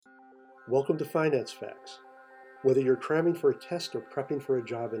Welcome to Finance Facts. Whether you're cramming for a test or prepping for a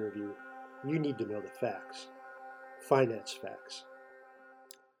job interview, you need to know the facts. Finance Facts.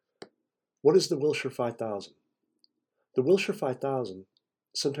 What is the Wilshire 5000? The Wilshire 5000,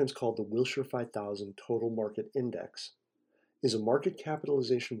 sometimes called the Wilshire 5000 Total Market Index, is a market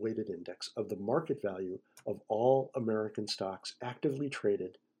capitalization weighted index of the market value of all American stocks actively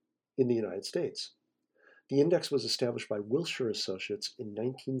traded in the United States. The index was established by Wilshire Associates in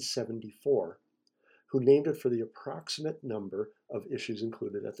 1974, who named it for the approximate number of issues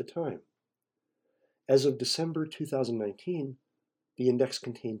included at the time. As of December 2019, the index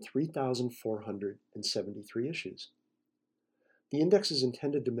contained 3,473 issues. The index is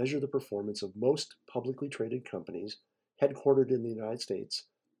intended to measure the performance of most publicly traded companies headquartered in the United States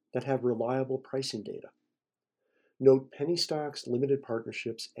that have reliable pricing data. Note penny stocks, limited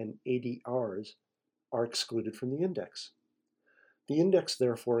partnerships, and ADRs are excluded from the index. The index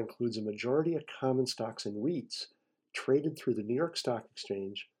therefore includes a majority of common stocks and REITs traded through the New York Stock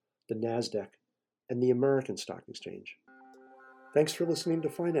Exchange, the NASDAQ, and the American Stock Exchange. Thanks for listening to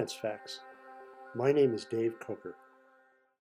Finance Facts. My name is Dave Coker.